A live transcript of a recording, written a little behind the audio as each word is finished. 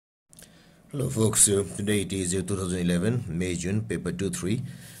Hello folks, today it is 2011 May-June paper 2-3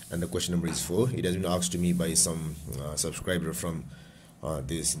 and the question number is 4. It has been asked to me by some subscriber from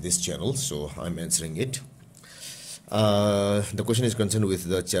this channel, so I'm answering it. The question is concerned with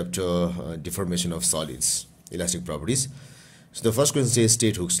the chapter deformation of solids, elastic properties. So the first question says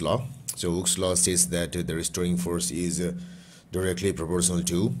state Hooke's law. So Hooke's law says that the restoring force is directly proportional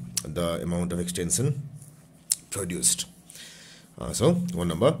to the amount of extension produced. So one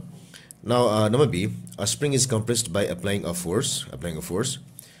number. Now number B, a spring is compressed by applying a force.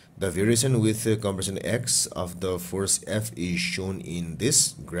 The variation with compression X of the force F is shown in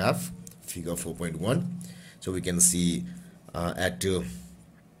this graph, figure 4.1. So we can see at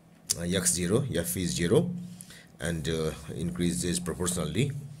x0, F is 0 and increases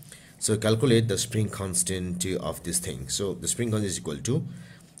proportionally. So calculate the spring constant of this thing. So the spring constant is equal to,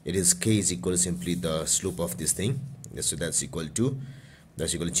 it is K is equal to simply the slope of this thing. So that's equal to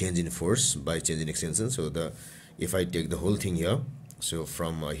change in force by change in extension. So if I take the whole thing here, so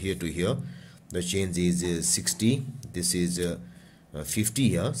from here to here, the change is 60. This is 50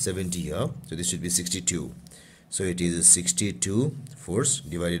 here, 70 here. So this should be 62. So it is 62 force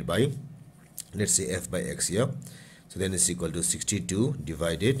divided by, let's say F by X here. So then it's equal to 62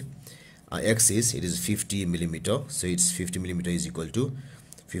 divided X is, it is 50 millimeter. So it's 50 millimeter is equal to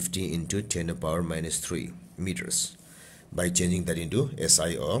 50 into 10 to the power minus 3 meters, by changing that into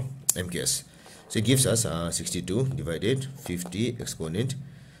SI or MKS. So it gives us 62 divided 50 exponent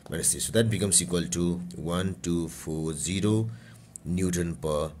minus 3. So that becomes equal to 1240 Newton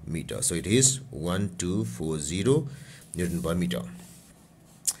per meter. So it is 1240 Newton per meter.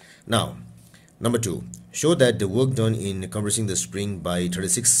 Now, number 2, show that the work done in compressing the spring by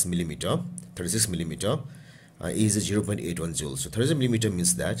 36 millimeter is 0.81 joules. So 36 millimeter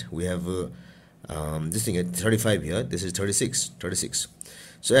means that we have this thing at 35 here, this is 36.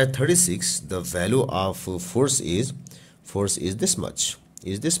 So at 36 the value of force is this much,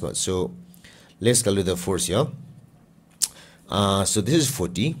 so let's calculate the force here. So this is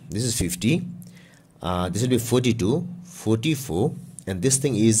 40, this is 50, this will be 42, 44, and this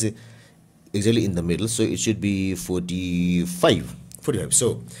thing is exactly in the middle, so it should be 45.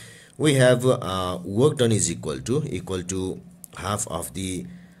 So we have work done is equal to half of the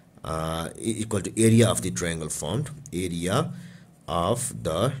equal to area of the triangle formed,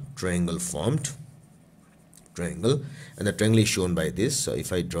 triangle, and the triangle is shown by this. So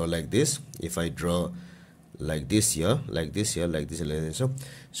if I draw like this, here, like this,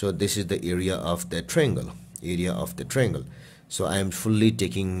 so this is the area of the triangle, So I am fully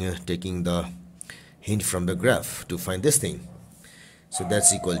taking the hint from the graph to find this thing. So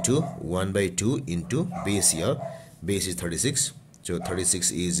that's equal to 1 by 2 into base here, base is 36. So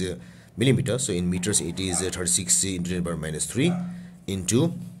 36 is millimeter, so in meters it is 36 into 10 to the power minus 3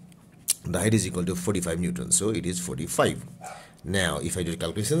 into the height is equal to 45 Newton, so it is 45. Now if I do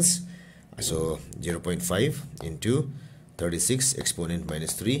calculations, so 0.5 into 36 exponent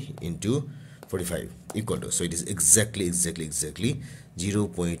minus 3 into 45 equal to, so it is exactly 0.81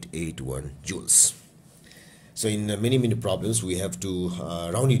 joules. So in many problems we have to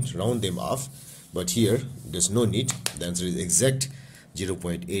round them off, but here there's no need. The answer is exact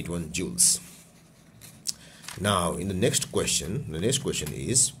 0.81 joules. Now in the next question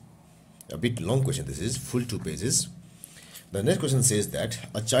is a bit long question. This is full 2 pages. The next question says that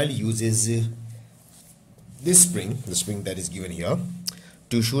a child uses this spring, the spring that is given here,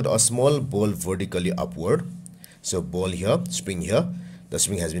 to shoot a small ball vertically upward. So ball here, spring here, the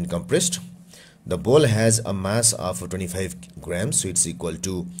spring has been compressed. The ball has a mass of 25 grams, so it's equal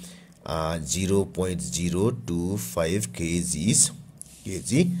to 0.025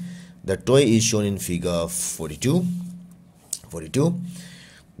 kg. The toy is shown in figure 42.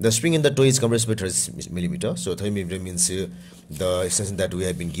 The spring in the toy is compressed by 30 millimeter. So 30 millimeter means the extension that we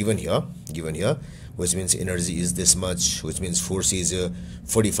have been given here, which means energy is this much, which means force is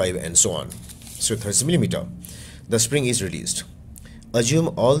 45 and so on. So 30 millimeter. The spring is released.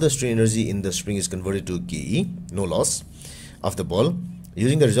 Assume all the strain energy in the spring is converted to KE, no loss of the ball.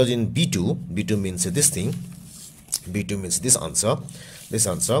 Using the result in B2 means this thing, B2 means this answer,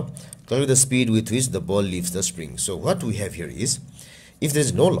 calculate the speed with which the ball leaves the spring. So what we have here is, if there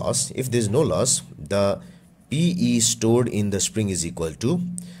is no loss, the PE stored in the spring is equal to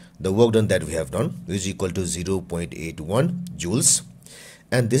the work done that we have done, which is equal to 0.81 joules,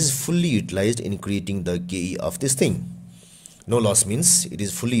 and this is fully utilized in creating the KE of this thing. No loss means it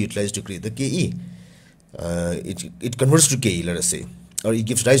is fully utilized to create the KE. It converts to KE, let us say, or it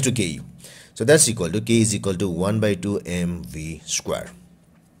gives rise to KE. So that's equal to, K is equal to 1 by 2 mv square.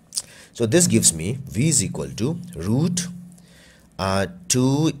 So this gives me V is equal to root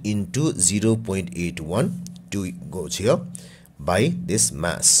 2 into 0.81, 2 goes here, by this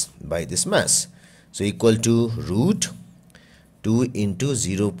mass, so equal to root 2 into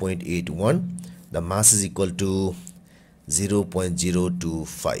 0.81, the mass is equal to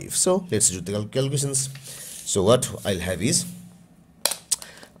 0.025. so let's do the calculations. So what I'll have is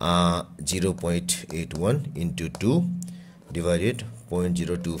 0.81 into 2 divided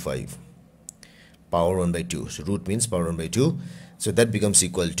 0.025, power 1 by 2, so root means power 1 by 2, so that becomes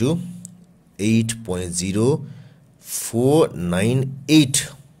equal to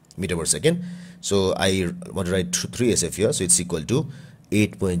 8.0498 meter per second. So I want to write 3 SF here, so it's equal to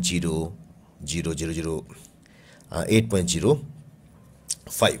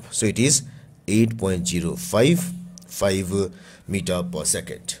 8.05, so it is 8.055 meter per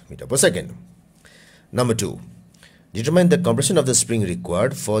second. Number 2, determine the compression of the spring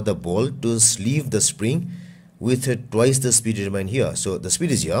required for the ball to sleeve the spring with twice the speed determined here. So the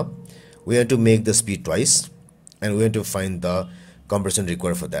speed is here, we have to make the speed twice, and we have to find the compression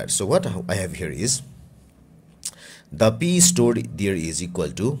required for that. So what I have here is the P stored there is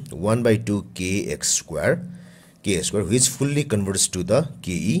equal to 1 by 2 kx square, which fully converts to the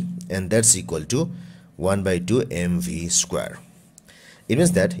KE, and that's equal to 1 by 2 mv square. It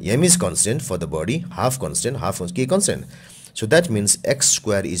means that m is constant for the body, half constant, k constant. So that means x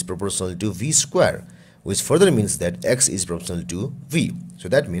square is proportional to v square, which further means that x is proportional to v. So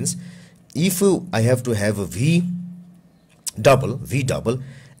that means if I have to have a v double,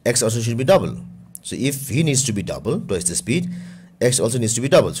 x also should be double. So if v needs to be double, twice the speed, x also needs to be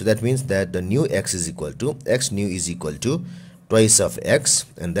double. So that means that the new x is equal to, x new is equal to twice of x,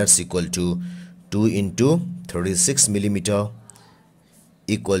 and that's equal to 2 into 36 millimeter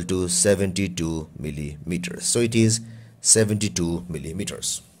equal to 72 millimeters. So it is 72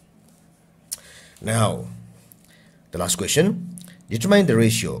 millimeters. Now the last question, determine the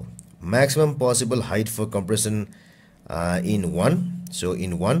ratio maximum possible height for compression in 1, so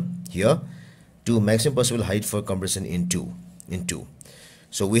in 1 here, to maximum possible height for compression in 2.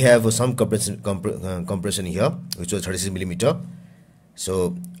 So we have some compression here, which was 36 millimeter.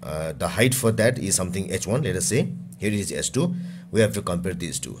 So the height for that is something h1, let us say. Here is h2. We have to compare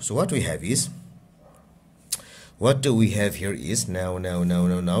these two. So what we have is, so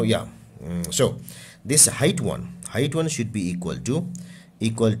this height one should be equal to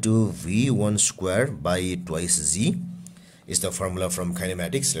v1 square by twice z, is the formula from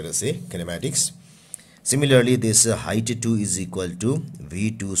kinematics, let us say kinematics. Similarly, this height 2 is equal to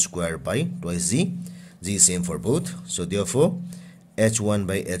v2 square by twice z is same for both. So therefore h1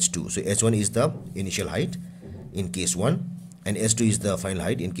 by h2, so h1 is the initial height in case 1 and h2 is the final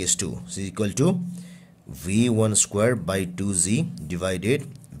height in case 2, so equal to v1 square by 2z divided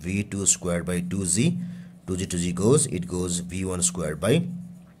v2 square by 2z, 2z to z goes, it goes v1 square by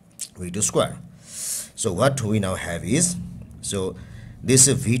v2 square. So what we now have is, so this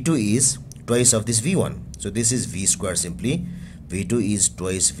v2 is twice of this v1, so this is v square simply, v2 is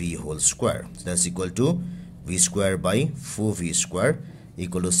twice v whole square, so that's equal to v square by 4v square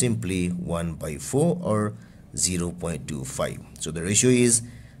equal to simply 1 by 4 or 0.25. so the ratio is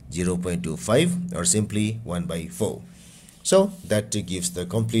 0.25 or simply 1 by 4. So that gives the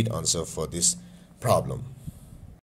complete answer for this problem.